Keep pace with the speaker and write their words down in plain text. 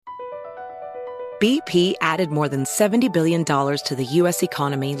BP added more than $70 billion to the U.S.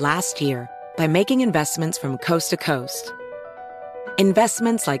 economy last year by making investments from coast to coast.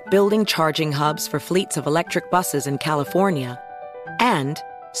 Investments like building charging hubs for fleets of electric buses in California and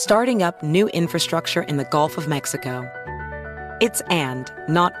starting up new infrastructure in the Gulf of Mexico. It's and,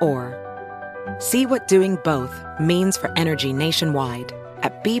 not or. See what doing both means for energy nationwide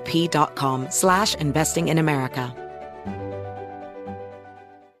at bp.com/investing in America.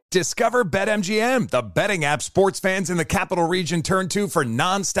 Discover BetMGM, the betting app sports fans in the capital region turn to for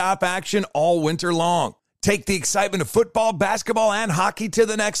nonstop action all winter long. Take the excitement of football, basketball, and hockey to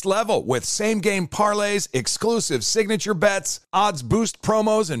the next level with same-game parlays, exclusive signature bets, odds boost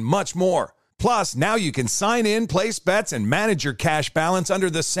promos, and much more. Plus, now you can sign in, place bets, and manage your cash balance under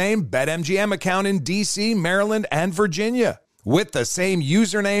the same BetMGM account in D.C., Maryland, and Virginia. With the same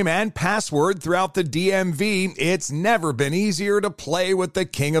username and password throughout the DMV, it's never been easier to play with the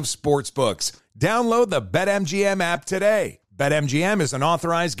king of sportsbooks. Download the BetMGM app today. BetMGM is an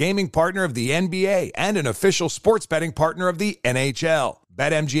authorized gaming partner of the NBA and an official sports betting partner of the NHL.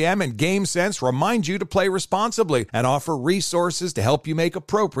 BetMGM and GameSense remind you to play responsibly and offer resources to help you make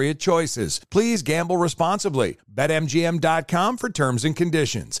appropriate choices. Please gamble responsibly. BetMGM.com for terms and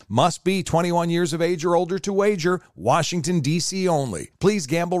conditions. Must be 21 years of age or older to wager. Washington, D.C. only. Please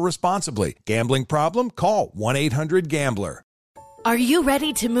gamble responsibly. Gambling problem? Call 1-800-GAMBLER. Are you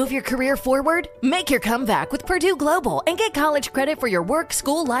ready to move your career forward? Make your comeback with Purdue Global and get college credit for your work,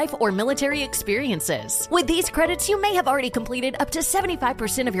 school, life, or military experiences. With these credits, you may have already completed up to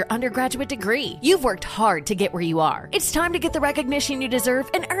 75% of your undergraduate degree. You've worked hard to get where you are. It's time to get the recognition you deserve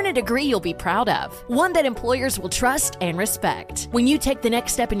and earn a degree you'll be proud of. One that employers will trust and respect. When you take the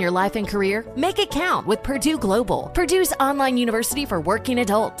next step in your life and career, make it count with Purdue Global, Purdue's online university for working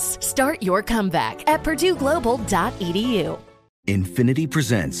adults. Start your comeback at purdueglobal.edu. Infiniti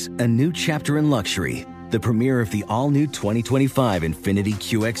presents a new chapter in luxury, the premiere of the all-new 2025 Infiniti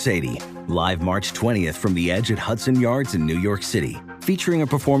QX80, live March 20th from the Edge at Hudson Yards in New York City, featuring a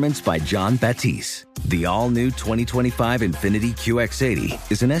performance by John Batiste. The all-new 2025 Infiniti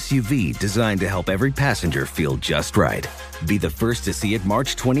QX80 is an SUV designed to help every passenger feel just right. Be the first to see it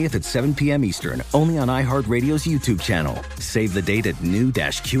March 20th at 7 p.m. Eastern, only on iHeartRadio's YouTube channel. Save the date at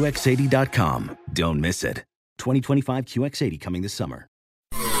new-QX80.com. Don't miss it. 2025 QX80 coming this summer.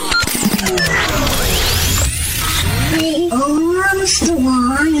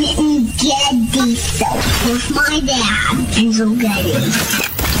 Armstrong and Getty stuff with my dad, Uncle Getty.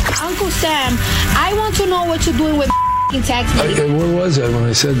 Uncle Sam, I want to know what you're doing with tax money. Where was I when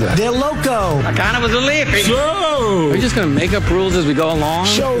I said that? They're loco. I kind of was a lippy. So, are you just going to make up rules as we go along?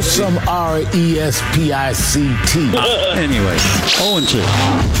 Show some RESPICT. Anyway, 0-2.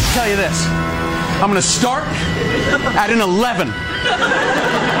 Tell you this. I'm going to start at an 11.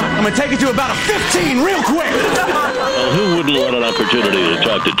 I'm going to take it to about a 15 real quick. Well, who wouldn't want an opportunity to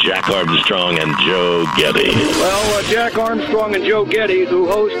talk to Jack Armstrong and Joe Getty? Well, Jack Armstrong and Joe Getty, who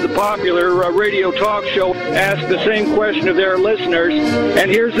host the popular radio talk show, ask the same question of their listeners,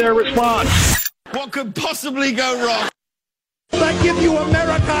 and here's their response. What could possibly go wrong? I give you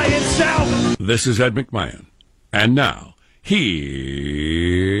America itself. This is Ed McMahon. And now,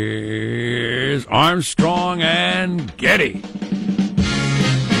 here's Armstrong and Getty.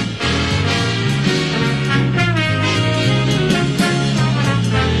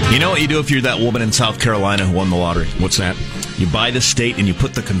 You know what you do if you're that woman in South Carolina who won the lottery? What's that? You buy the state and you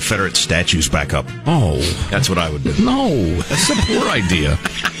put the Confederate statues back up. Oh. That's what I would do. No, that's a poor idea.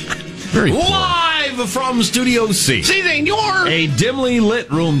 Very poor. Live from Studio C. Sí, señor. A dimly lit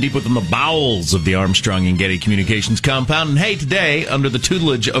room deep within the bowels of the Armstrong and Getty Communications compound. And hey, today, under the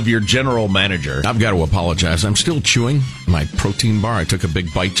tutelage of your general manager. I've got to apologize. I'm still chewing my protein bar. I took a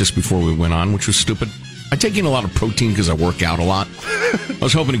big bite just before we went on, which was stupid. I take in a lot of protein because I work out a lot. I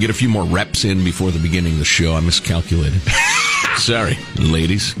was hoping to get a few more reps in before the beginning of the show. I miscalculated. Sorry,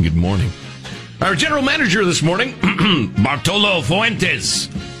 ladies. Good morning. Our general manager this morning, Bartolo Fuentes,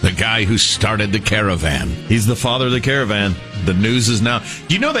 the guy who started the Caravan. He's the father of the Caravan. The news is now.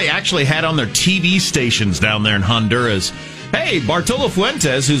 Do you know they actually had on their TV stations down there in Honduras? Hey, Bartolo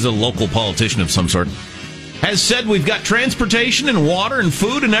Fuentes, who's a local politician of some sort, has said we've got transportation and water and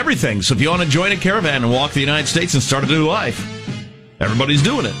food and everything. So if you want to join a caravan and walk the United States and start a new life, everybody's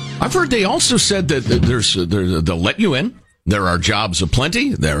doing it. I've heard they also said that they'll let you in. There are jobs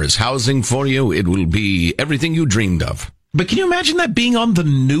aplenty. There is housing for you. It will be everything you dreamed of. But can you imagine that being on the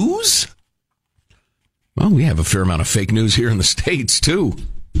news? Well, we have a fair amount of fake news here in the States, too.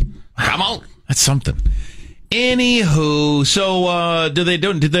 Come on. That's something. Anywho, so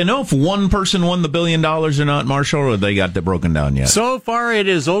did they know if one person won the $1 billion or not, Marshall, or they got that broken down yet? So far, it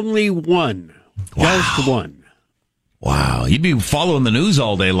is only one. Just one. Wow, you'd be following the news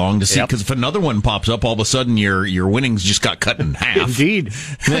all day long to see, because if another one pops up, all of a sudden your winnings just got cut in half. Indeed.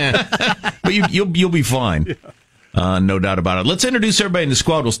 But you'll be fine. No doubt about it. Let's introduce everybody in the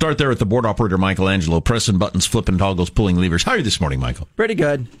squad. We'll start there with the board operator, Michelangelo, pressing buttons, flipping toggles, pulling levers. How are you this morning, Michael? Pretty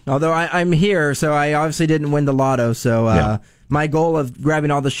good. Although I'm here, so I obviously didn't win the lotto. So my goal of grabbing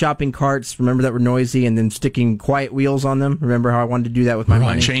all the shopping carts, remember that were noisy, and then sticking quiet wheels on them. Remember how I wanted to do that with my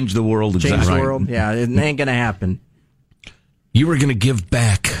money? Change the world. Change the world. Yeah, it ain't going to happen. You were going to give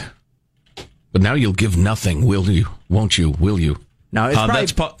back, but now you'll give nothing, will you? Won't you? Will you? No,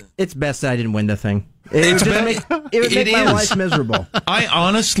 it's it's best that I didn't win the thing. It would make my life miserable. I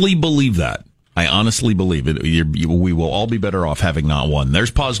honestly believe that. I honestly believe it. We will all be better off having not won.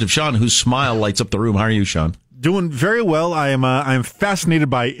 There's Positive Sean, whose smile lights up the room. How are you, Sean? Doing very well. I'm fascinated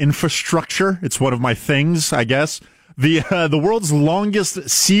by infrastructure. It's one of my things, I guess. The world's longest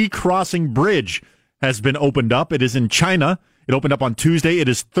sea crossing bridge has been opened up. It is in China. It opened up on Tuesday. It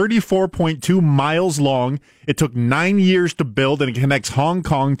is 34.2 miles long. It took 9 years to build, and it connects Hong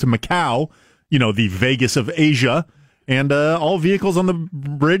Kong to Macau, the Vegas of Asia. And all vehicles on the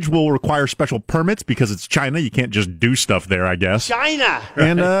bridge will require special permits because it's China. You can't just do stuff there, I guess. China!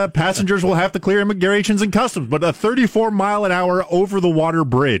 And passengers will have to clear immigrations and customs. But a 34-mile-an-hour over-the-water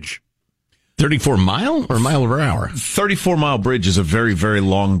bridge. 34 mile or mile per hour? 34-mile bridge is a very, very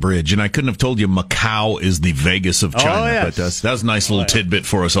long bridge, and I couldn't have told you Macau is the Vegas of China. Oh, yes. But that was a nice little tidbit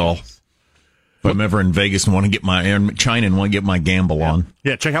for us all. If I'm ever in Vegas and want to get China and want to get my gamble on.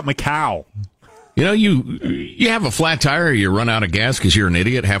 Yeah, check out Macau. You have a flat tire, or you run out of gas because you're an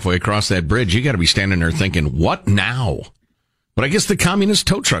idiot halfway across that bridge. You got to be standing there thinking, what now? But I guess the communist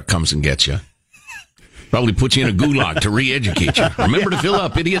tow truck comes and gets you. Probably put you in a gulag to re-educate you. Remember to fill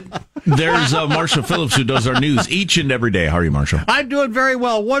up, idiot. There's Marshall Phillips, who does our news each and every day. How are you, Marshall? I'm doing very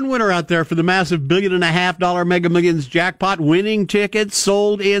well. One winner out there for the massive $1.5 billion Mega Millions jackpot. Winning tickets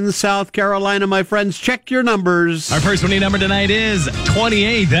sold in South Carolina, my friends. Check your numbers. Our first winning number tonight is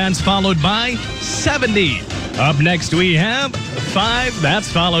 28. That's followed by 70. Up next, we have 5.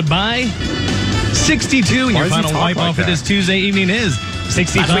 That's followed by 62. And your final wipe-off for this Tuesday evening is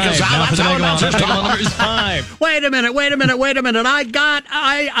 65. Now for the Mega number is 5. Wait a minute.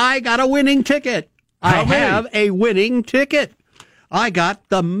 I got a winning ticket. I have a winning ticket. I got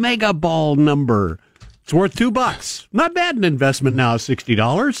the Mega Ball number. It's worth $2. Not bad an investment now,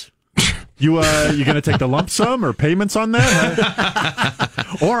 $60. You going to take the lump sum or payments on that?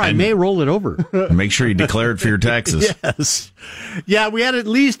 Or I may roll it over. Make sure you declare it for your taxes. Yes. Yeah, we had at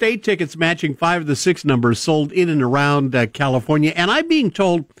least 8 tickets matching 5 of the 6 numbers sold in and around California. And I'm being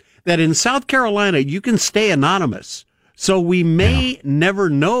told that in South Carolina, you can stay anonymous. So we may never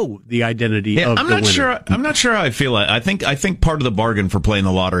know the identity of the winner. I'm not sure how I feel. I think part of the bargain for playing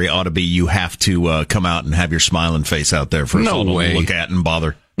the lottery ought to be you have to come out and have your smiling face out there for us all to look at and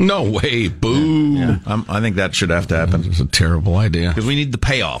bother. No way. Boo. Yeah. I think that should have to happen. It's a terrible idea. Because we need the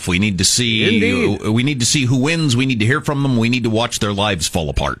payoff. We need to see who wins. We need to hear from them. We need to watch their lives fall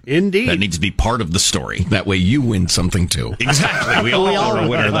apart. Indeed. That needs to be part of the story. That way you win something too. Exactly. We all are a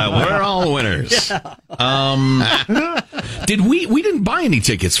winner that way. We're all winners. Yeah. Did we didn't buy any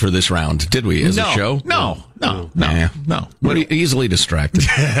tickets for this round, did we, as a show? No. We're easily distracted.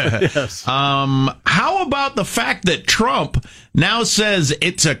 Yes. How about the fact that Trump now says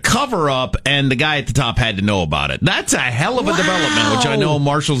it's a cover-up and the guy at the top had to know about it? That's a hell of a development, which I know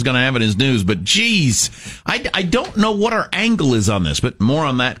Marshall's going to have in his news. But, geez, I don't know what our angle is on this, but more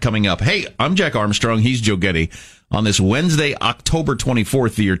on that coming up. Hey, I'm Jack Armstrong. He's Joe Getty. On this Wednesday, October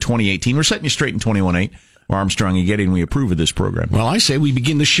 24th, the year 2018, we're setting you straight in 21.8. Armstrong and Getty, and we approve of this program. Well, I say we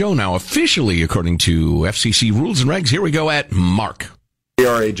begin the show now officially according to FCC rules and regs. Here we go at Mark. We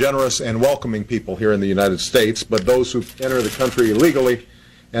are a generous and welcoming people here in the United States, but those who enter the country illegally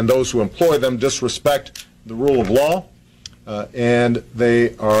and those who employ them disrespect the rule of law, and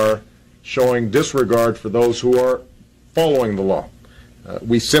they are showing disregard for those who are following the law.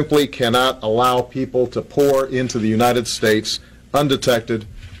 We simply cannot allow people to pour into the United States undetected,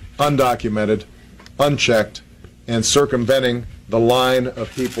 undocumented, unchecked, and circumventing the line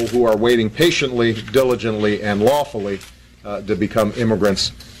of people who are waiting patiently, diligently, and lawfully to become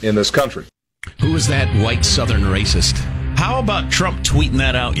immigrants in this country. Who is that white Southern racist? How about Trump tweeting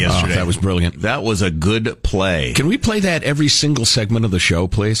that out yesterday? Oh, that was brilliant. That was a good play. Can we play that every single segment of the show,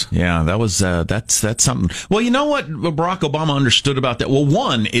 please? Yeah, that was that's something. Well, you know what Barack Obama understood about that? Well,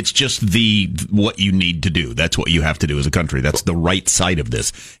 one, it's just what you need to do. That's what you have to do as a country. That's the right side of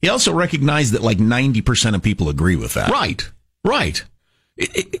this. He also recognized that like 90% of people agree with that. Right.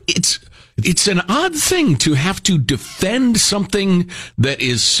 It's an odd thing to have to defend something that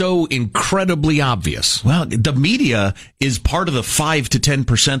is so incredibly obvious. Well, the media is part of the 5 to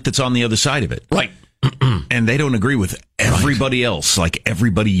 10% that's on the other side of it. Right. And they don't agree with everybody else, like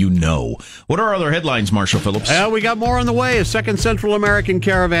everybody you know. What are other headlines, Marshall Phillips? We got more on the way. A second Central American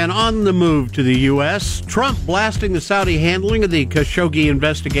caravan on the move to the U.S. Trump blasting the Saudi handling of the Khashoggi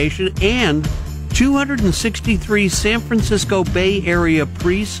investigation, and 263 San Francisco Bay Area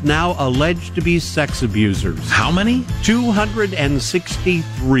priests now alleged to be sex abusers. How many?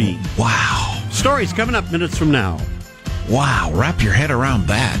 263. Wow. Stories coming up minutes from now. Wow, wrap your head around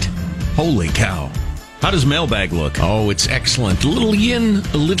that. Holy cow. How does mailbag look? Oh, it's excellent. A little yin,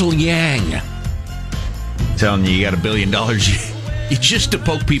 a little yang. I'm telling you, you got $1 billion. You just to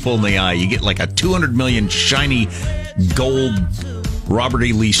poke people in the eye, you get like a 200 million shiny gold Robert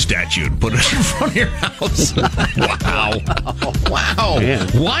E. Lee statue and put it in front of your house. Wow. Wow. Man.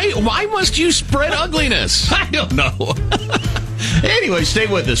 Why must you spread ugliness? I don't know. Anyway, stay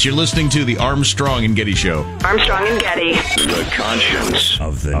with us. You're listening to the Armstrong and Getty Show. Armstrong and Getty. The conscience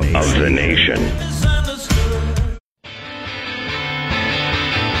of the nation.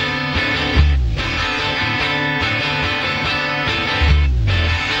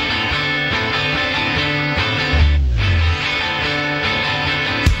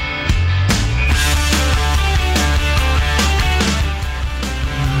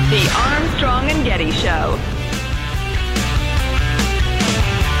 The Armstrong and Getty Show.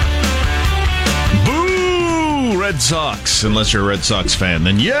 Boo! Red Sox. Unless you're a Red Sox fan,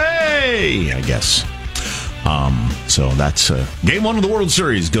 then yay! I guess. So that's game one of the World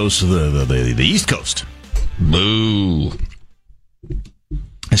Series goes to the East Coast. Boo.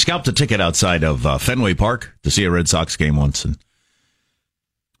 I scalped a ticket outside of Fenway Park to see a Red Sox game once, and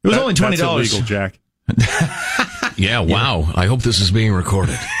it was only $20. That's illegal, Jack. Yeah, wow. I hope this is being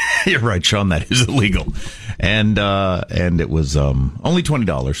recorded. You're right, Sean. That is illegal, and it was only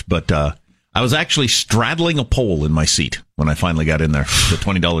 $20. But I was actually straddling a pole in my seat when I finally got in there. The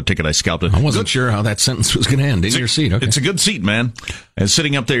 $20 ticket I scalped. I wasn't sure how that sentence was going to end. In your seat, okay. It's a good seat, man. And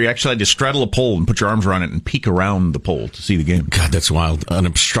sitting up there, you actually had to straddle a pole and put your arms around it and peek around the pole to see the game. God, that's wild. An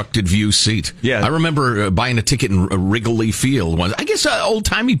obstructed view seat. Yeah. I remember buying a ticket in Wrigley Field once. I guess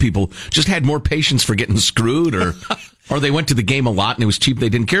old-timey people just had more patience for getting screwed, or they went to the game a lot and it was cheap. They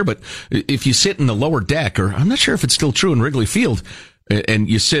didn't care. But if you sit in the lower deck, or I'm not sure if it's still true in Wrigley Field, and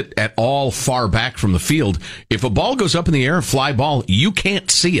you sit at all far back from the field, if a ball goes up in the air, a fly ball, you can't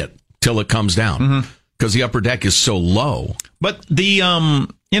see it till it comes down because the upper deck is so low. But the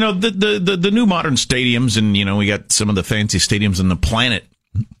the new modern stadiums, and we got some of the fancy stadiums on the planet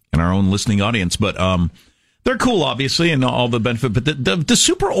in our own listening audience, but they're cool, obviously, and all the benefit. But the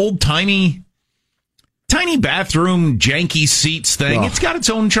super old tiny bathroom janky seats thing, it's got its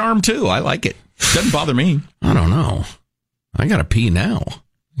own charm too. I like it. Doesn't bother me. I don't know. I gotta pee now.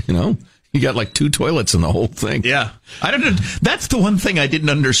 You got like 2 toilets in the whole thing. Yeah. I don't know. That's the one thing I didn't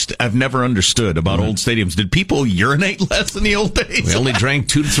understand. I've never understood about old stadiums. Did people urinate less in the old days? We only drank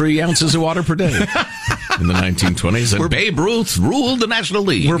 2 to 3 ounces of water per day in the 1920s. And Babe Ruth ruled the National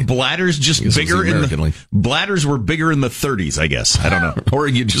League. Were bladders just bigger in the League? Bladders were bigger in the 30s, I guess. I don't know. Or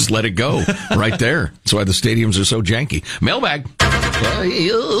you just let it go right there. That's why the stadiums are so janky. Mailbag.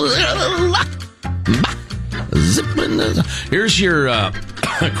 Here's your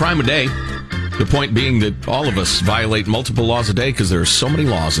crime a day. The point being that all of us violate multiple laws a day because there are so many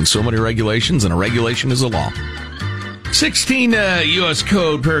laws and so many regulations, and a regulation is a law. 16 U.S.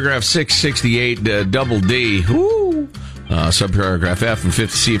 Code, paragraph 668, double D. Woo! Subparagraph F and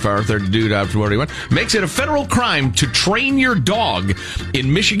 50 CFR 32.41 makes it a federal crime to train your dog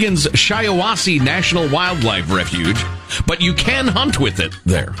in Michigan's Shiawassee National Wildlife Refuge, but you can hunt with it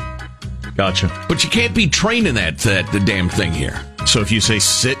there. Gotcha. But you can't be training the damn thing here. So if you say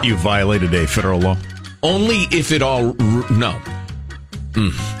sit, you violated a federal law? Only if it all... No.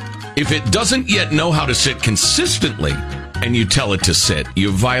 If it doesn't yet know how to sit consistently and you tell it to sit,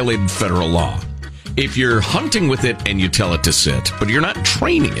 you violated federal law. If you're hunting with it and you tell it to sit, but you're not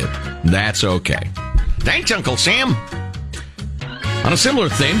training it, that's okay. Thanks, Uncle Sam. On a similar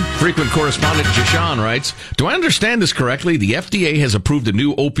theme, frequent correspondent Jashan writes, do I understand this correctly? The FDA has approved a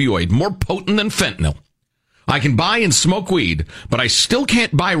new opioid more potent than fentanyl. I can buy and smoke weed, but I still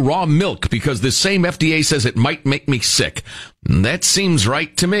can't buy raw milk because the same FDA says it might make me sick. That seems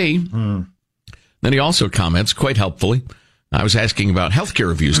right to me. Then he also comments, quite helpfully, I was asking about healthcare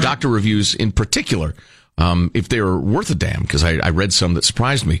reviews, doctor reviews in particular, if they were worth a damn, because I read some that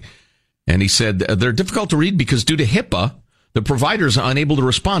surprised me. And he said, they're difficult to read because due to HIPAA, the providers are unable to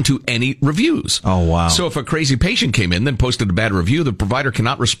respond to any reviews. Oh, wow. So if a crazy patient came in, then posted a bad review, the provider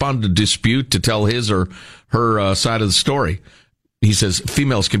cannot respond to dispute to tell his or her side of the story. He says,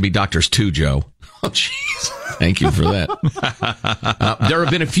 females can be doctors too, Joe. Oh, jeez. Thank you for that. There have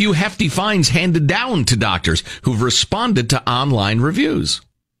been a few hefty fines handed down to doctors who've responded to online reviews.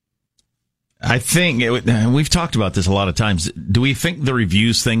 I think we've talked about this a lot of times. Do we think the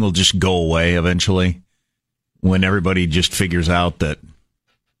reviews thing will just go away eventually? When everybody just figures out that,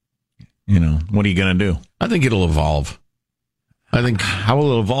 what are you going to do? I think it'll evolve. I think how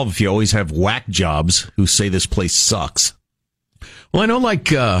will it evolve if you always have whack jobs who say this place sucks? Well, I know,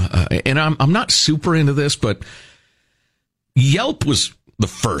 and I'm not super into this, but Yelp was the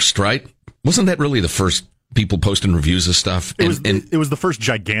first, right? Wasn't that really the first people posting reviews of stuff? It was the first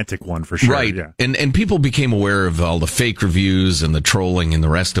gigantic one for sure. Right. Yeah. And people became aware of all the fake reviews and the trolling and the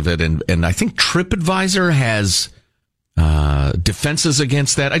rest of it. And I think TripAdvisor has defenses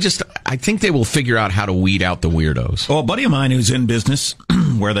against that. I think they will figure out how to weed out the weirdos. Well, a buddy of mine who's in business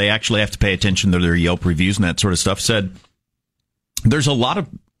where they actually have to pay attention to their Yelp reviews and that sort of stuff said there's a lot of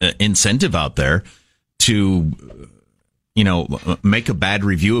incentive out there to make a bad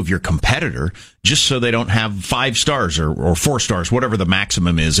review of your competitor just so they don't have 5 stars or 4 stars, whatever the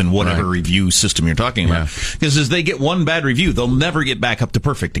maximum is in whatever review system you're talking about. Because as they get one bad review, they'll never get back up to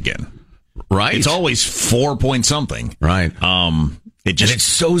perfect again. Right. It's always 4 point something. Right. It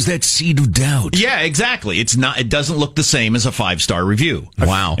sows that seed of doubt. Yeah, exactly. It doesn't look the same as a 5-star review.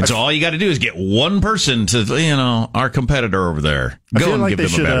 Wow. And so all you got to do is get one person to, our competitor over there. Go and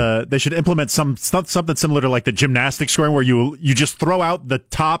give them a better. They should implement something similar to like the gymnastics scoring where you just throw out the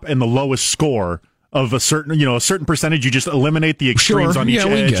top and the lowest score of a certain percentage. You just eliminate the extremes on each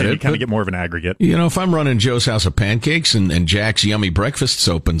edge and you kind of get more of an aggregate. If I'm running Joe's House of Pancakes and Jack's Yummy Breakfasts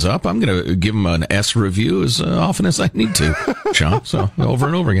opens up, I'm going to give him an S review as often as I need to, Sean. So over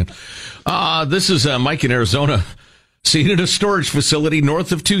and over again. This is Mike in Arizona, seen at a storage facility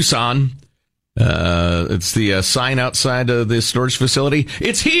north of Tucson. It's the sign outside of the storage facility.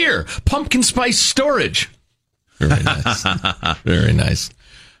 It's here, pumpkin spice storage. Very nice. Very nice.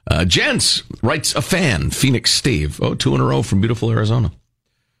 Gents writes a fan, Phoenix Steve. 2 in a row from beautiful Arizona.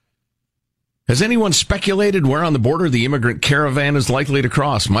 Has anyone speculated where on the border the immigrant caravan is likely to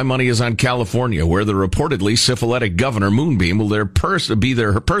cross? My money is on California, where the reportedly syphilitic governor Moonbeam will be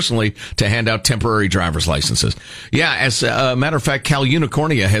there personally to hand out temporary driver's licenses. Yeah, as a matter of fact, Cal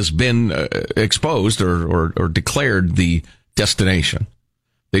Unicornia has been exposed or declared the destination.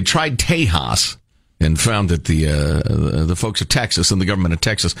 They tried Tejas and found that the folks of Texas and the government of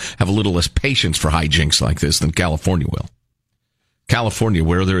Texas have a little less patience for hijinks like this than California will. California,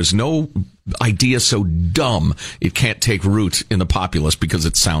 where there is no idea so dumb it can't take root in the populace because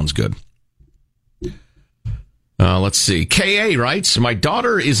it sounds good. Let's see. K.A. writes, my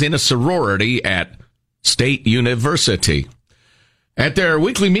daughter is in a sorority at State University. At their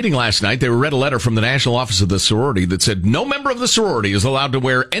weekly meeting last night, they read a letter from the National Office of the Sorority that said no member of the sorority is allowed to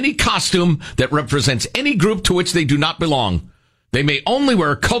wear any costume that represents any group to which they do not belong. They may only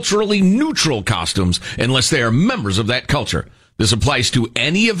wear culturally neutral costumes unless they are members of that culture. This applies to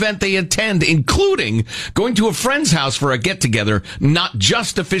any event they attend, including going to a friend's house for a get-together, not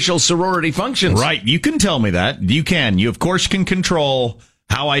just official sorority functions. Right. You can tell me that. You can. You, of course, can control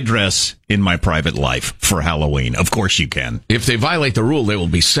how I dress in my private life for Halloween. Of course you can. If they violate the rule, they will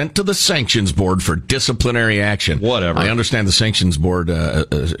be sent to the sanctions board for disciplinary action. Whatever. I understand the sanctions board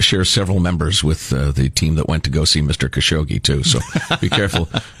shares several members with the team that went to go see Mr. Khashoggi, too. So be careful.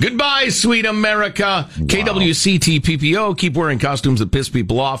 Goodbye, sweet America. Wow. KWCT-PPO. Keep wearing costumes that piss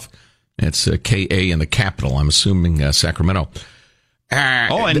people off. It's KA in the capital. I'm assuming Sacramento.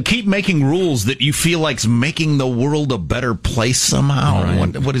 And keep making rules that you feel like's making the world a better place somehow.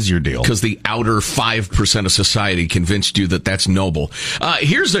 Right. What is your deal? Because the outer 5% of society convinced you that that's noble.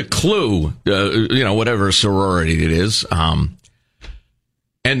 Here's a clue, whatever sorority it is. And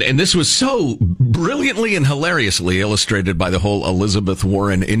this was so brilliantly and hilariously illustrated by the whole Elizabeth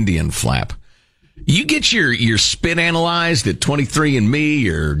Warren Indian flap. You get your spit analyzed at 23andMe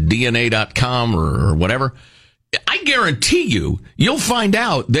or DNA.com or whatever. I guarantee you'll find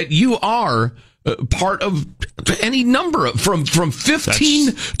out that you are part of any number of from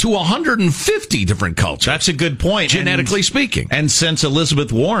 15 to 150 different cultures. That's a good point. Genetically speaking. And since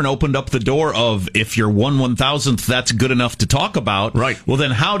Elizabeth Warren opened up the door of if you're 1/1000th, that's good enough to talk about. Right. Well,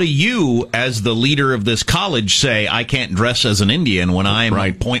 then how do you, as the leader of this college, say I can't dress as an Indian when I'm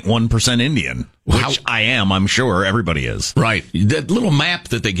 0.1% Indian? Which I am, I'm sure everybody is. Right. That little map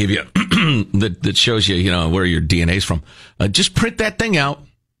that they give you that shows you, where your DNA's from. Just print that thing out.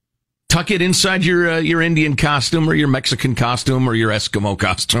 Tuck it inside your Indian costume or your Mexican costume or your Eskimo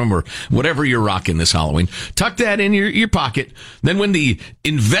costume or whatever you're rocking this Halloween. Tuck that in your pocket. Then when the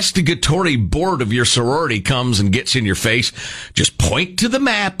investigatory board of your sorority comes and gets in your face, just point to the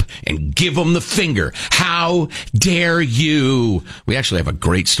map and give them the finger. How dare you? We actually have a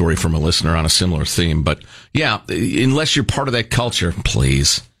great story from a listener on a similar theme. But yeah, unless you're part of that culture,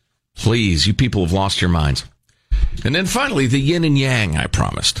 please, you people have lost your minds. And then finally, the yin and yang I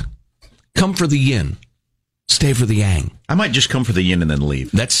promised. Come for the yin. Stay for the yang. I might just come for the yin and then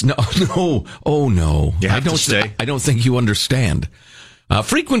leave. That's no. Oh, no. You have to stay. I don't think you understand.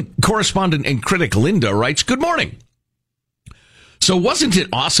 Frequent correspondent and critic Linda writes, good morning. So wasn't it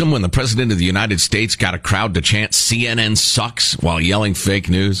awesome when the President of the United States got a crowd to chant CNN sucks while yelling fake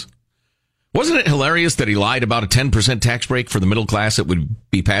news? Wasn't it hilarious that he lied about a 10% tax break for the middle class that would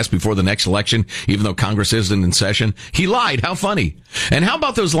be passed before the next election, even though Congress isn't in session? He lied. How funny. And how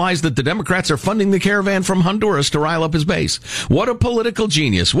about those lies that the Democrats are funding the caravan from Honduras to rile up his base? What a political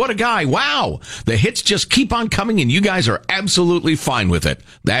genius. What a guy. Wow. The hits just keep on coming and you guys are absolutely fine with it.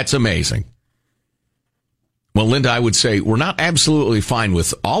 That's amazing. Well, Linda, I would say we're not absolutely fine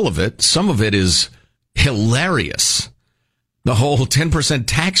with all of it. Some of it is hilarious. The whole 10%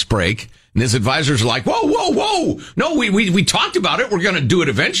 tax break. And his advisors are like, whoa. No, we talked about it. We're going to do it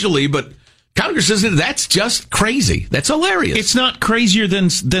eventually, but Congress isn't. That's just crazy. That's hilarious. It's not crazier than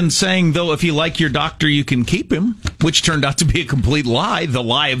saying, though, if you like your doctor, you can keep him, which turned out to be a complete lie, the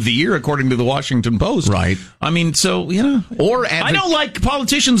lie of the year, according to the Washington Post. Right. I mean, so, I don't like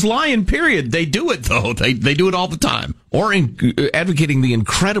politicians lying, period. They do it, though. They do it all the time. Or advocating the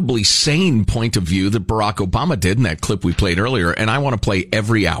incredibly sane point of view that Barack Obama did in that clip we played earlier, and I want to play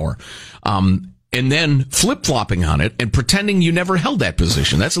every hour. And then flip-flopping on it and pretending you never held that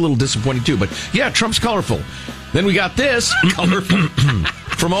position. That's a little disappointing, too. But, yeah, Trump's colorful. Then we got this. Colorful.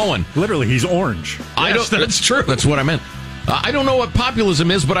 From Owen. Literally, he's orange. That's true. That's what I meant. I don't know what populism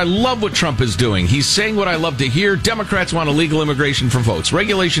is, but I love what Trump is doing. He's saying what I love to hear. Democrats want illegal immigration for votes.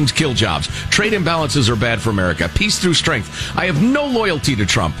 Regulations kill jobs. Trade imbalances are bad for America. Peace through strength. I have no loyalty to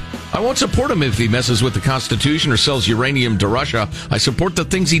Trump. I won't support him if he messes with the Constitution or sells uranium to Russia. I support the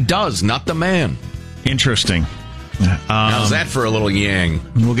things he does, not the man. Interesting. How's that for a little yang?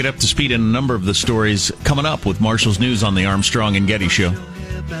 We'll get up to speed in a number of the stories coming up with Marshall's News on the Armstrong and Getty Show.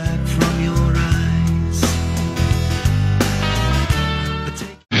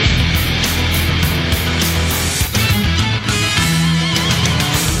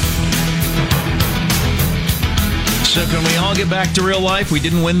 So can we all get back to real life? We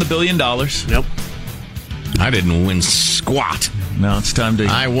didn't win the $1 billion. Nope. I didn't win squat. Now it's time to...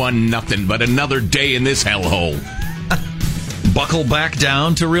 I won nothing but another day in this hellhole. Buckle back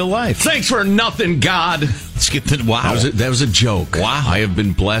down to real life. Thanks for nothing, God. Let's get the... Wow. That was a joke. Wow. I have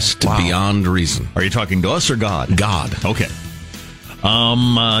been blessed beyond reason. Are you talking to us or God? God. Okay.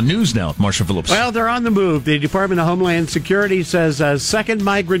 News now with Marshall Phillips. Well, they're on the move. The Department of Homeland Security says a second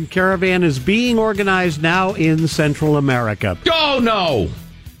migrant caravan is being organized now in Central America. Oh, no.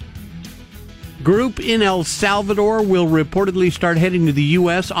 Group in El Salvador will reportedly start heading to the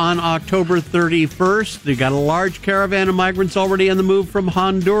U.S. on October 31st. They got a large caravan of migrants already on the move from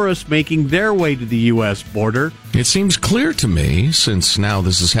Honduras, making their way to the U.S. border. It seems clear to me, since now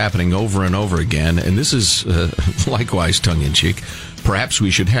this is happening over and over again, and this is likewise tongue-in-cheek, perhaps we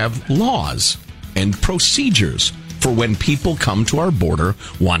should have laws and procedures for when people come to our border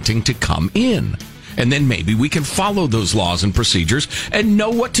wanting to come in. And then maybe we can follow those laws and procedures and know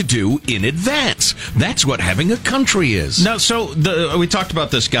what to do in advance. That's what having a country is. No, so we talked about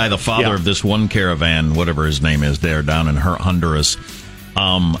this guy, the father of this one caravan, whatever his name is, there down in Honduras.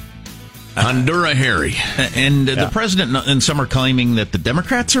 Honduras Harry. And the president and some are claiming that the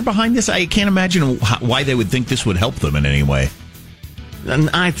Democrats are behind this. I can't imagine why they would think this would help them in any way.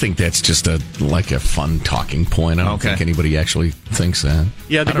 And I think that's just a fun talking point. I don't think anybody actually thinks that.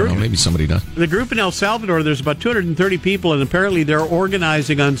 Yeah, I don't know. Maybe somebody does. The group in El Salvador, there's about 230 people, and apparently they're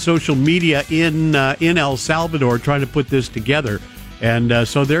organizing on social media in El Salvador, trying to put this together. And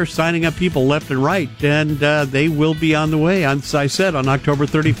so they're signing up people left and right, and they will be on the way, as I said, on October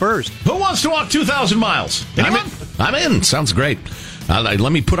 31st. Who wants to walk 2,000 miles? Anyone? I'm in. Sounds great.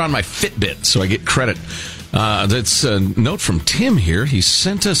 Let me put on my Fitbit so I get credit. That's a note from Tim here. He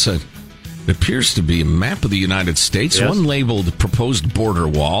sent us it appears to be a map of the United States, one labeled proposed border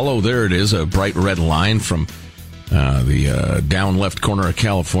wall. Oh, there it is, a bright red line from the down left corner of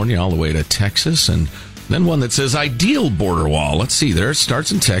California all the way to Texas, and then one that says ideal border wall. Let's see, there it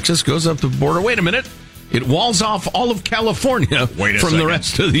starts in Texas, goes up the border. Wait a minute. It walls off all of California from the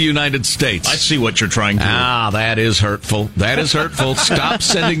rest of the United States. I see what you're trying to do. That is hurtful. That is hurtful. Stop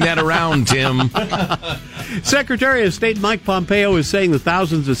sending that around, Tim. Secretary of State Mike Pompeo is saying that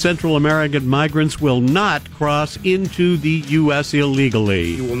thousands of Central American migrants will not cross into the U.S.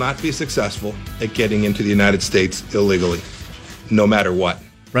 illegally. You will not be successful at getting into the United States illegally, no matter what.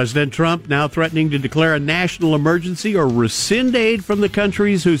 President Trump now threatening to declare a national emergency or rescind aid from the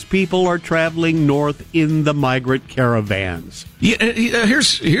countries whose people are traveling north in the migrant caravans.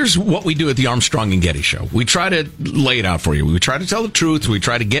 Here's what we do at the Armstrong and Getty Show. We try to lay it out for you. We try to tell the truth. We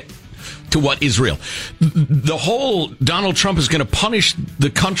try to get to what is real. The whole Donald Trump is going to punish the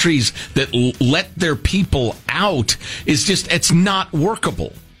countries that let their people out is just, it's not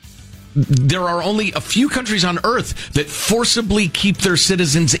workable. There are only a few countries on earth that forcibly keep their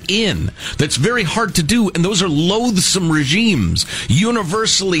citizens in. That's very hard to do, and those are loathsome regimes,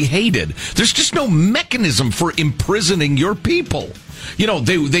 universally hated. There's just no mechanism for imprisoning your people. You know,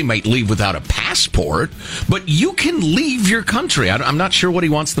 they might leave without a passport, but you can leave your country. I'm not sure what he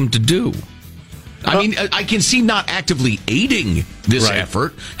wants them to do. I mean, I can see not actively aiding this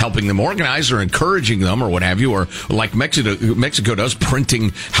effort, helping them organize or encouraging them or what have you, or like Mexico does,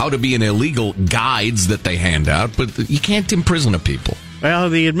 printing how to be an illegal guides that they hand out, but you can't imprison a people. Well,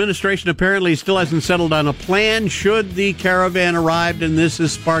 the administration apparently still hasn't settled on a plan should the caravan arrive, and this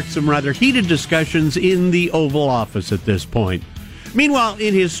has sparked some rather heated discussions in the Oval Office at this point. Meanwhile,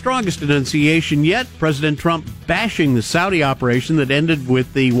 in his strongest enunciation yet, President Trump bashing the Saudi operation that ended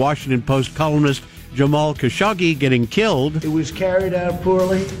with the Washington Post columnist Jamal Khashoggi getting killed. It was carried out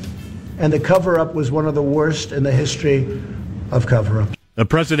poorly, and the cover-up was one of the worst in the history of cover-ups. The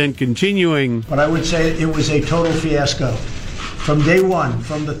president continuing. But I would say it was a total fiasco. From day one,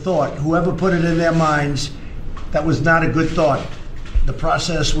 from the thought, whoever put it in their minds, that was not a good thought. The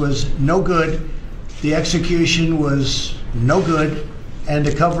process was no good. The execution was no good. And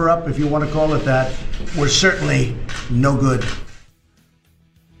the cover-up, if you want to call it that, was certainly no good.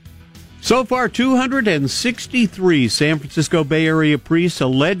 So far, 263 San Francisco Bay Area priests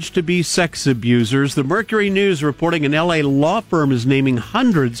alleged to be sex abusers. The Mercury News reporting an L.A. law firm is naming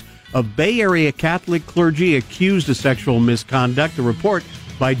hundreds of Bay Area Catholic clergy accused of sexual misconduct. The report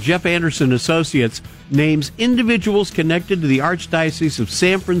by Jeff Anderson Associates names individuals connected to the Archdiocese of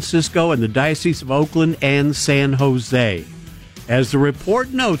San Francisco and the Diocese of Oakland and San Jose. As the report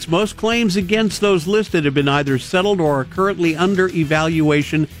notes, most claims against those listed have been either settled or are currently under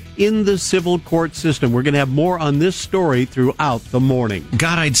evaluation in the civil court system. We're going to have more on this story throughout the morning.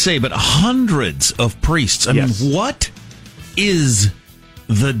 God, I'd say, but hundreds of priests. I mean, what is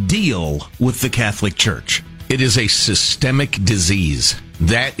the deal with the Catholic Church? It is a systemic disease.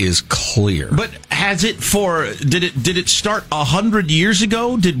 That is clear. But has it did it start 100 years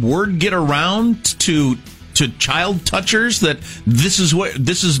ago? Did word get around to child touchers that this is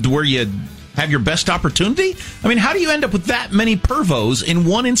where you have your best opportunity? I mean, how do you end up with that many pervos in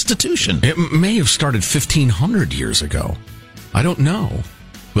one institution? It may have started 1,500 years ago. I don't know.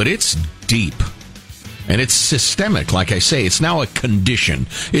 But it's deep. And it's systemic, like I say. It's now a condition.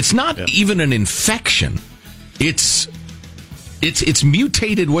 It's not even an infection. It's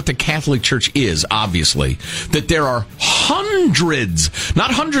mutated what the Catholic Church is, obviously. That there are hundreds,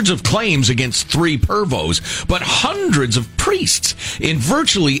 not hundreds of claims against 3 pervos, but hundreds of priests in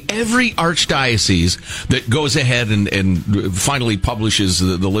virtually every archdiocese that goes ahead and finally publishes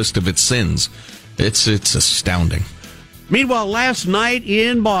the list of its sins. It's astounding. Meanwhile, last night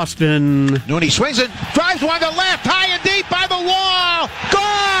in Boston, Nooney swings it, drives one to left, high and deep by the wall,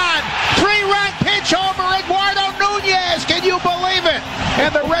 gone! 3-run pitch over Eduardo Nunez, can you believe it?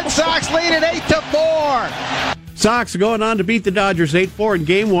 And the Red Sox lead at 8-4. Sox going on to beat the Dodgers 8-4 in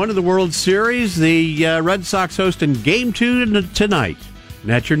Game 1 of the World Series. The Red Sox hosting Game 2 tonight. And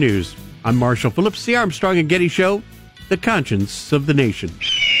that's your news. I'm Marshall Phillips, the Armstrong and Getty Show, the conscience of the nation.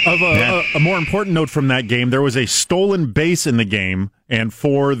 Of a more important note from that game, there was a stolen base in the game, and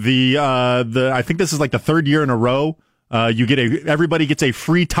for the I think this is like the 3rd year in a row, everybody gets a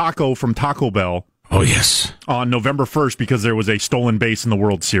free taco from Taco Bell. Oh yes, on November 1st because there was a stolen base in the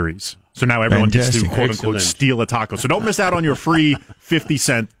World Series. So now everyone gets to quote unquote steal a taco. So don't miss out on your free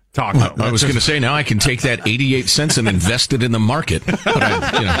 50-cent taco. I was going to say, now I can take that 88 cents and invest it in the market. But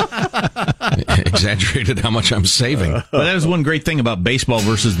I exaggerated how much I'm saving. But that is one great thing about baseball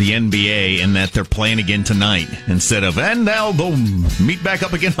versus the NBA, in that they're playing again tonight instead of, and they'll meet back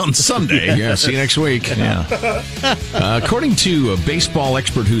up again on Sunday. Yeah, see you next week. Yeah. According to a baseball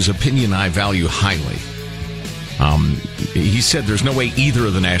expert whose opinion I value highly, he said there's no way either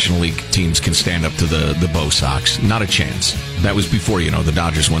of the National League teams can stand up to the Bo Sox. Not a chance. That was before, the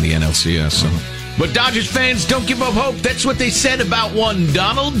Dodgers won the NLCS. So But Dodgers fans don't give up hope. That's what they said about one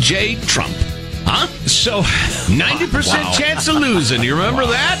Donald J. Trump. Huh? So, 90% chance of losing. You remember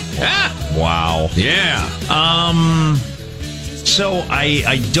that? Ah. Wow. Yeah. So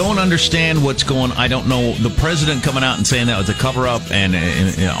I don't understand what's going on. I don't know. The president coming out and saying that was a cover-up and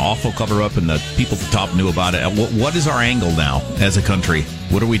an awful cover-up and the people at the top knew about it. What is our angle now as a country?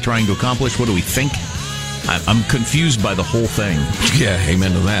 What are we trying to accomplish? What do we think? I'm confused by the whole thing. Yeah,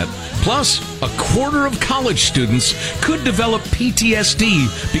 amen to that. Plus, a quarter of college students could develop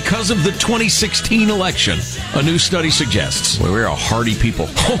PTSD because of the 2016 election, a new study suggests. Well, we're a hardy people.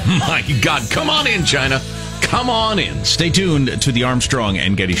 Oh, my God. Come on in, China. Come on in. Stay tuned to the Armstrong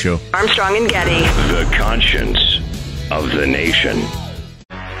and Getty Show. Armstrong and Getty. The conscience of the nation.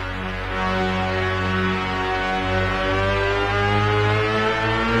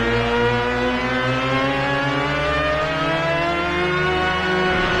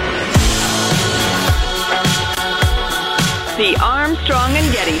 The Armstrong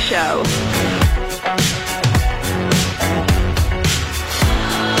and Getty Show.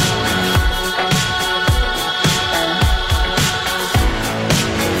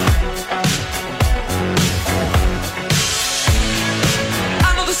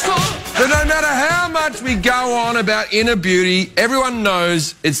 But no matter how much we go on about inner beauty, everyone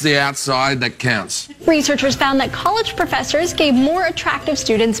knows it's the outside that counts. Researchers found that college professors gave more attractive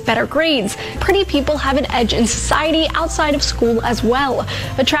students better grades. Pretty people have an edge in society outside of school as well.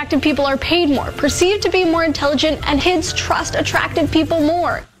 Attractive people are paid more, perceived to be more intelligent, and kids trust attractive people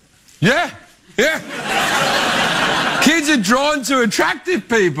more. Yeah. Kids are drawn to attractive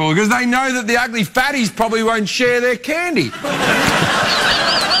people because they know that the ugly fatties probably won't share their candy.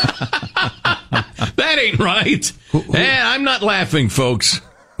 That ain't right. I'm not laughing, folks.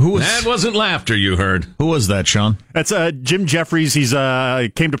 That wasn't laughter you heard. Who was that, Sean? That's Jim Jeffries. He's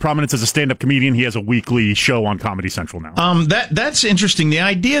came to prominence as a stand-up comedian. He has a weekly show on Comedy Central now. That's interesting. The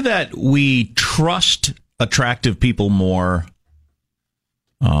idea that we trust attractive people more.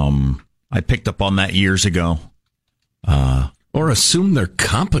 I picked up on that years ago. Or assume their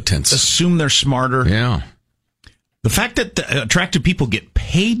competence. Assume they're smarter. Yeah. The fact that attractive people get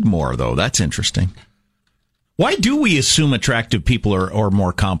paid more, though, that's interesting. Why do we assume attractive people are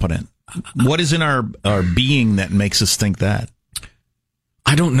more competent? What is in our being that makes us think that?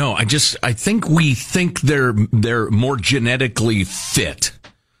 I don't know. I think we think they're more genetically fit.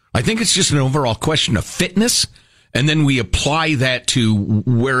 I think it's just an overall question of fitness. And then we apply that to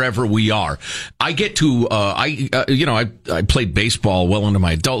wherever we are. I get to, I played baseball well into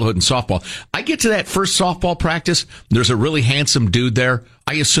my adulthood and softball. I get to that first softball practice. There's a really handsome dude there.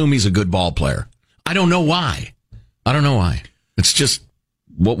 I assume he's a good ball player. I don't know why. It's just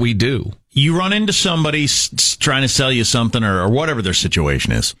what we do. You run into somebody trying to sell you something or whatever their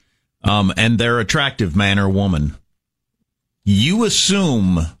situation is, and they're attractive, man or woman. You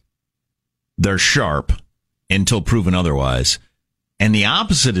assume they're sharp until proven otherwise. And the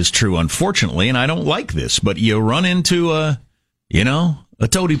opposite is true, unfortunately, and I don't like this, but you run into a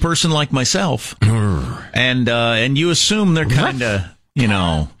toady person like myself, and you assume they're kind of,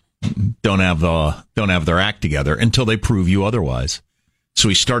 don't have their act together until they prove you otherwise. So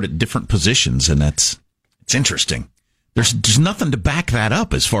we start at different positions, and it's interesting. There's nothing to back that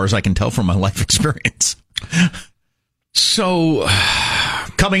up as far as I can tell from my life experience. So,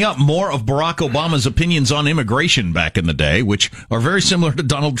 coming up, more of Barack Obama's opinions on immigration back in the day, which are very similar to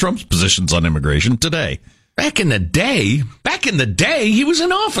Donald Trump's positions on immigration today. Back in the day, he was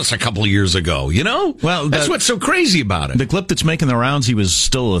in office a couple of years ago, Well, that's what's so crazy about it. The clip that's making the rounds, he was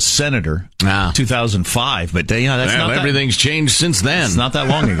still a senator, 2005, but that's not everything's changed since then. It's not that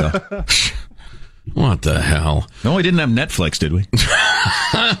long ago. What the hell? No, we didn't have Netflix, did we?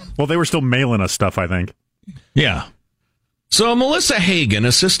 Well, they were still mailing us stuff, I think. Yeah. So Melissa Hagan,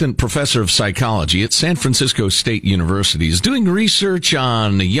 assistant professor of psychology at San Francisco State University, is doing research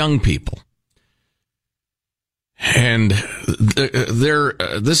on young people. And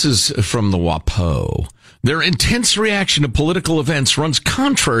this is from the WAPO. Their intense reaction to political events runs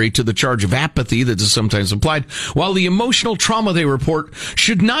contrary to the charge of apathy that is sometimes applied, while the emotional trauma they report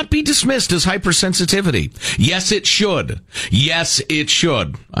should not be dismissed as hypersensitivity. Yes, it should. Yes, it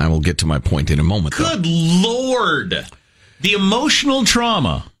should. I will get to my point in a moment. Good Lord. The emotional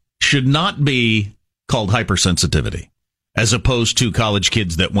trauma should not be called hypersensitivity, as opposed to college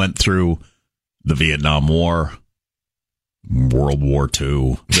kids that went through the Vietnam War, World War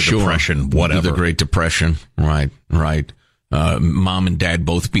II, the Depression, whatever. The Great Depression, right. Mom and dad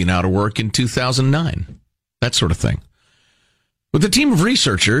both being out of work in 2009, that sort of thing. With a team of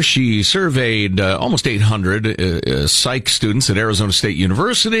researchers, she surveyed almost 800 psych students at Arizona State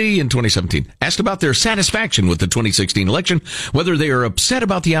University in 2017, asked about their satisfaction with the 2016 election, whether they are upset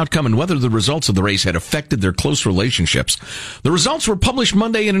about the outcome, and whether the results of the race had affected their close relationships. The results were published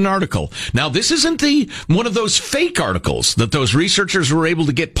Monday in an article. Now, this isn't one of those fake articles that those researchers were able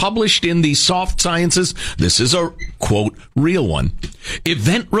to get published in the soft sciences. This is a, quote, real one.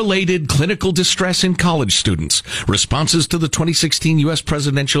 Event-related clinical distress in college students. Responses to the 2016 U.S.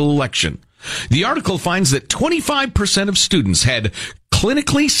 presidential election. The article finds that 25% of students had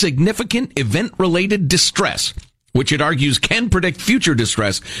clinically significant event-related distress, which it argues can predict future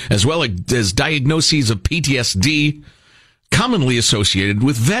distress, as well as diagnoses of PTSD, commonly associated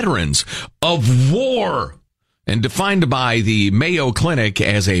with veterans of war, and defined by the Mayo Clinic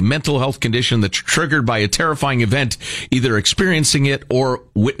as a mental health condition that's triggered by a terrifying event, either experiencing it or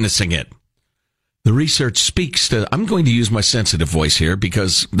witnessing it. The research speaks to, I'm going to use my sensitive voice here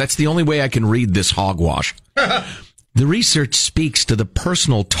because that's the only way I can read this hogwash. The research speaks to the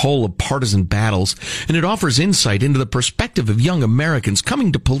personal toll of partisan battles, and it offers insight into the perspective of young Americans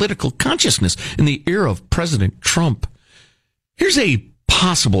coming to political consciousness in the era of President Trump. Here's a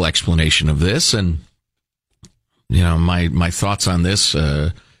possible explanation of this, and my thoughts on this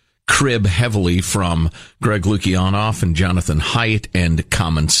crib heavily from Greg Lukianoff and Jonathan Haidt and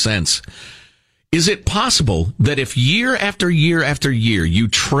Common Sense. Is it possible that if year after year after year you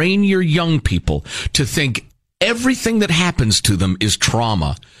train your young people to think everything that happens to them is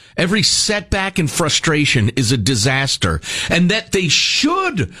trauma, every setback and frustration is a disaster, and that they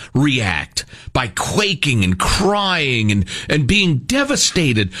should react by quaking and crying and being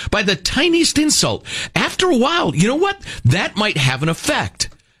devastated by the tiniest insult, after a while, you know what? That might have an effect.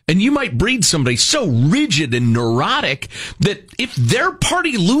 And you might breed somebody so rigid and neurotic that if their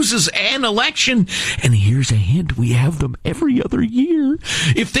party loses an election, and here's a hint, we have them every other year.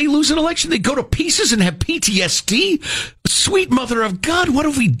 If they lose an election, they go to pieces and have PTSD. Sweet mother of God, what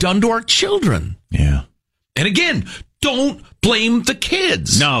have we done to our children? Yeah. And again, don't blame the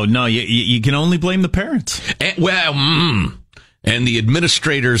kids. No, you can only blame the parents. And the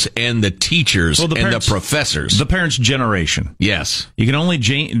administrators and the teachers and the professors. The parents' generation. Yes. You can only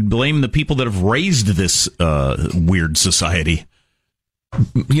blame the people that have raised this weird society.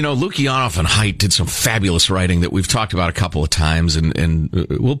 Lukianoff and Haidt did some fabulous writing that we've talked about a couple of times, and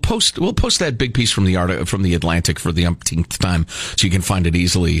we'll post that big piece from the Atlantic for the umpteenth time, so you can find it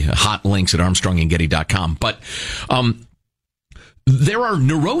easily. Hot links at ArmstrongandGetty.com. But there are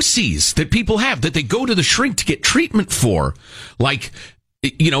neuroses that people have that they go to the shrink to get treatment for. Like,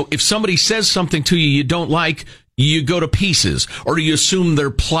 if somebody says something to you you don't like, you go to pieces, or you assume they're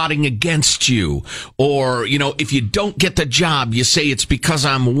plotting against you, or, if you don't get the job, you say it's because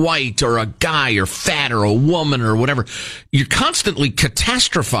I'm white or a guy or fat or a woman or whatever. You're constantly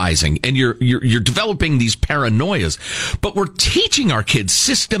catastrophizing, and you're developing these paranoias. But we're teaching our kids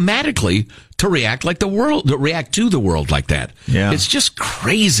systematically to react to the world like that. Yeah. It's just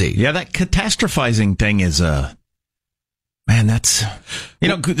crazy. Yeah, that catastrophizing thing is man, that's,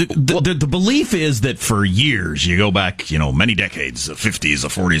 the belief is that for years, you go back, many decades, the 50s, the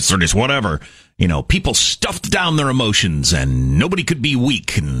 40s, 30s, whatever, people stuffed down their emotions and nobody could be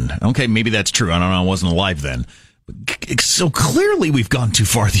weak. And okay, maybe that's true. I don't know. I wasn't alive then. But so clearly we've gone too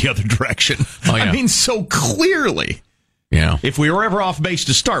far the other direction. Oh, yeah. I mean, so clearly. Yeah. If we were ever off base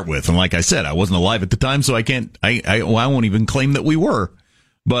to start with, and like I said, I wasn't alive at the time, so I won't even claim that we were.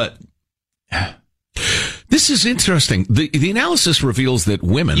 But this is interesting. The analysis reveals that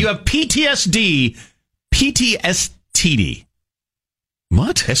women... You have PTSD, PTSD.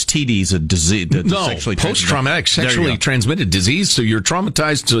 What? STD is a disease. Post-traumatic sexually transmitted disease. So you're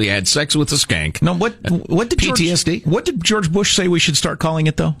traumatized till you had sex with a skank. No, what did PTSD? What did George Bush say we should start calling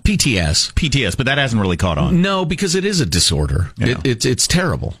it though? PTS, but that hasn't really caught on. No, because it is a disorder. Yeah. It's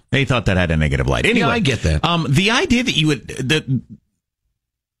terrible. They thought that had a negative light. Anyway, yeah, I get that. The idea that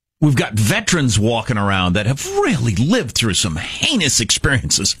we've got veterans walking around that have really lived through some heinous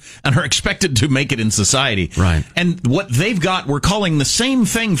experiences and are expected to make it in society. Right. And what they've got, we're calling the same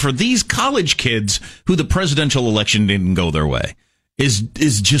thing for these college kids who the presidential election didn't go their way, is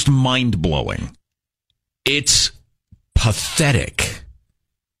just mind-blowing. It's pathetic.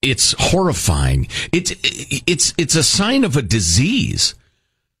 It's horrifying. It's a sign of a disease.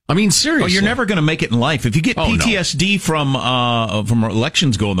 I mean, seriously. Oh, you're never going to make it in life. If you get PTSD from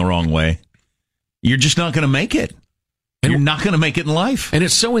elections going the wrong way, you're just not going to make it. You're not going to make it in life. And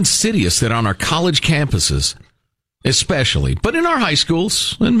it's so insidious that on our college campuses, especially. But in our high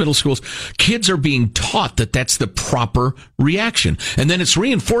schools and middle schools, kids are being taught that that's the proper reaction. And then it's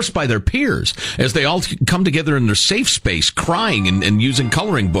reinforced by their peers as they all come together in their safe space, crying and using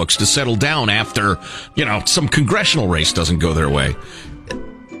coloring books to settle down after, some congressional race doesn't go their way.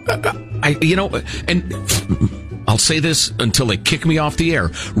 And I'll say this until they kick me off the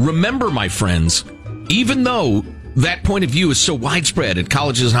air. Remember, my friends, even though that point of view is so widespread at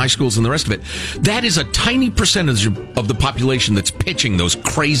colleges and high schools and the rest of it, that is a tiny percentage of the population that's pitching those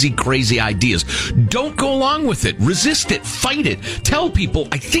crazy ideas. Don't go along with it. Resist it. Fight it. Tell people,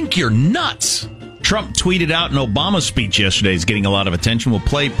 I think you're nuts. Trump tweeted out an Obama speech yesterday. Is getting a lot of attention. We'll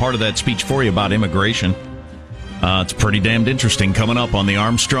play part of that speech for you about immigration. It's pretty damned interesting coming up on the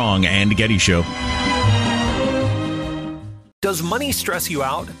Armstrong and Getty Show. Does money stress you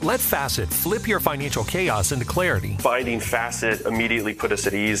out? Let Facet flip your financial chaos into clarity. Finding Facet immediately put us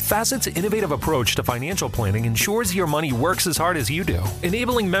at ease. Facet's innovative approach to financial planning ensures your money works as hard as you do,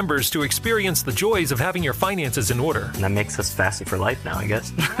 enabling members to experience the joys of having your finances in order. And that makes us Facet for life now, I guess.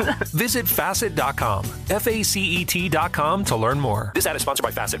 Visit Facet.com, FACET.com to learn more. This ad is sponsored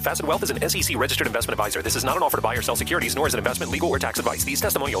by Facet. Facet Wealth is an SEC registered investment advisor. This is not an offer to buy or sell securities, nor is it investment, legal, or tax advice. These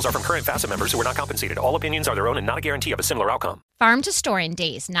testimonials are from current Facet members who are not compensated. All opinions are their own and not a guarantee of a similar outcome. Farm to store in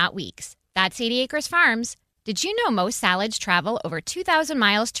days, not weeks. That's 80 Acres Farms. Did you know most salads travel over 2,000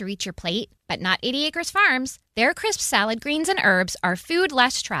 miles to reach your plate? But not 80 Acres Farms. Their crisp salad greens and herbs are food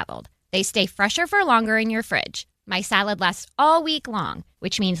less traveled. They stay fresher for longer in your fridge. My salad lasts all week long,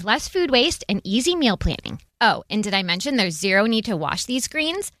 which means less food waste and easy meal planning. Oh, and did I mention there's zero need to wash these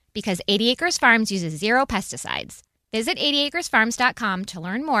greens? Because 80 Acres Farms uses zero pesticides. Visit 80acresfarms.com to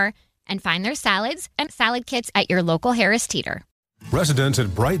learn more and find their salads and salad kits at your local Harris Teeter. Residents at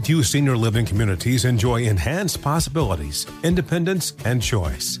Brightview Senior Living Communities enjoy enhanced possibilities, independence, and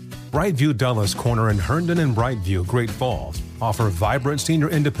choice. Brightview Dulles Corner in Herndon and Brightview, Great Falls, offer vibrant senior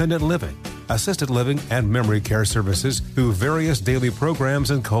independent living, assisted living, and memory care services through various daily programs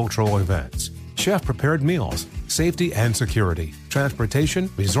and cultural events. Chef-prepared meals, safety and security,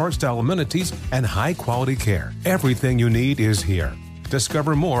 transportation, resort-style amenities, and high-quality care. Everything you need is here.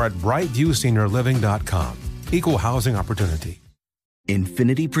 Discover more at brightviewseniorliving.com. Equal housing opportunity.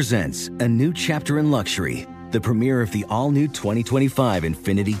 Infiniti presents a new chapter in luxury, the premiere of the all-new 2025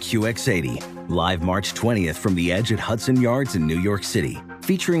 Infiniti QX80, live March 20th from the Edge at Hudson Yards in New York City,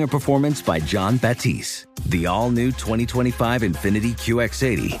 featuring a performance by John Batiste. The all-new 2025 Infiniti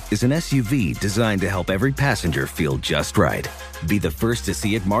QX80 is an SUV designed to help every passenger feel just right. Be the first to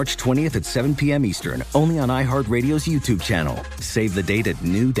see it March 20th at 7 p.m. Eastern, only on iHeartRadio's YouTube channel. Save the date at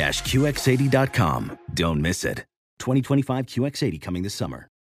new-QX80.com. Don't miss it. 2025 QX80 coming this summer.